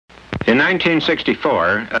In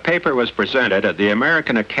 1964, a paper was presented at the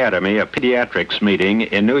American Academy of Pediatrics meeting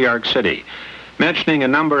in New York City, mentioning a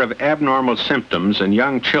number of abnormal symptoms in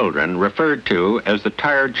young children referred to as the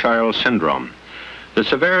tired child syndrome. The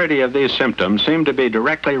severity of these symptoms seemed to be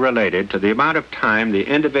directly related to the amount of time the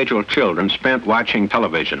individual children spent watching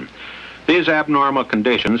television. These abnormal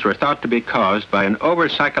conditions were thought to be caused by an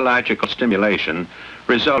over-psychological stimulation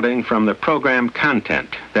resulting from the program content,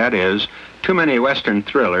 that is, too many Western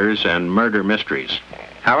thrillers and murder mysteries.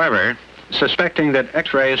 However, suspecting that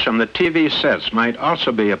X-rays from the TV sets might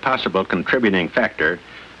also be a possible contributing factor,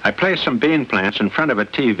 I placed some bean plants in front of a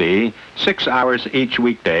TV 6 hours each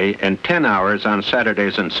weekday and 10 hours on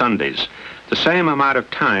Saturdays and Sundays, the same amount of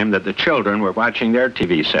time that the children were watching their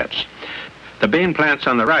TV sets. The bean plants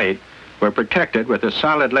on the right were protected with a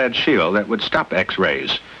solid lead shield that would stop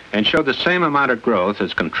X-rays and showed the same amount of growth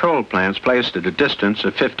as control plants placed at a distance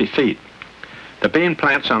of 50 feet. The bean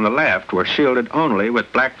plants on the left were shielded only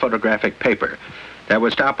with black photographic paper that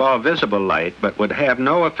would stop all visible light but would have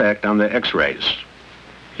no effect on the X-rays.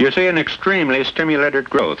 You see an extremely stimulated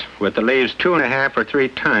growth with the leaves 2.5 or 3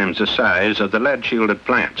 times the size of the lead-shielded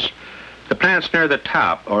plants. The plants near the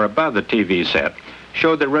top or above the TV set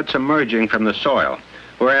showed the roots emerging from the soil,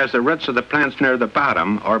 whereas the roots of the plants near the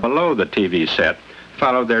bottom or below the TV set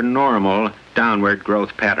followed their normal downward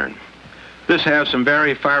growth pattern. This has some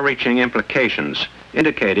very far-reaching implications,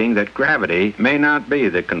 indicating that gravity may not be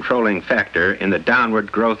the controlling factor in the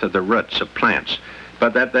downward growth of the roots of plants,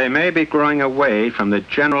 but that they may be growing away from the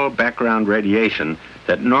general background radiation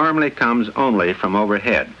that normally comes only from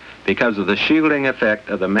overhead because of the shielding effect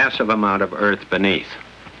of the massive amount of earth beneath.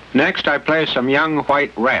 Next, I placed some young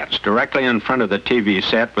white rats directly in front of the TV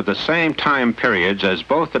set with the same time periods as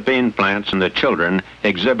both the bean plants and the children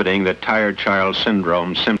exhibiting the tired child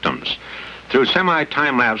syndrome symptoms. Through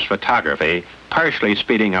semi-time-lapse photography, partially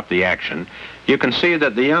speeding up the action, you can see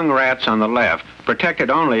that the young rats on the left, protected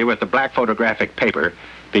only with the black photographic paper,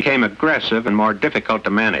 became aggressive and more difficult to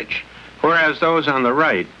manage, whereas those on the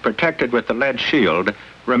right, protected with the lead shield,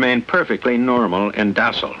 remained perfectly normal and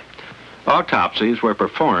docile. Autopsies were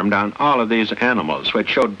performed on all of these animals, which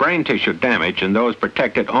showed brain tissue damage in those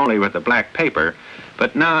protected only with the black paper,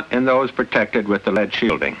 but not in those protected with the lead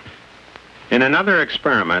shielding. In another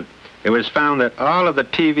experiment, it was found that all of the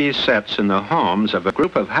TV sets in the homes of a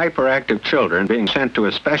group of hyperactive children being sent to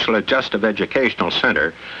a special adjustive educational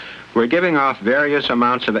center were giving off various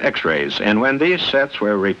amounts of X-rays, and when these sets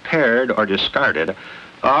were repaired or discarded,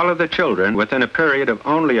 all of the children within a period of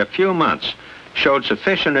only a few months showed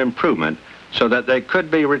sufficient improvement so that they could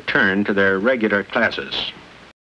be returned to their regular classes.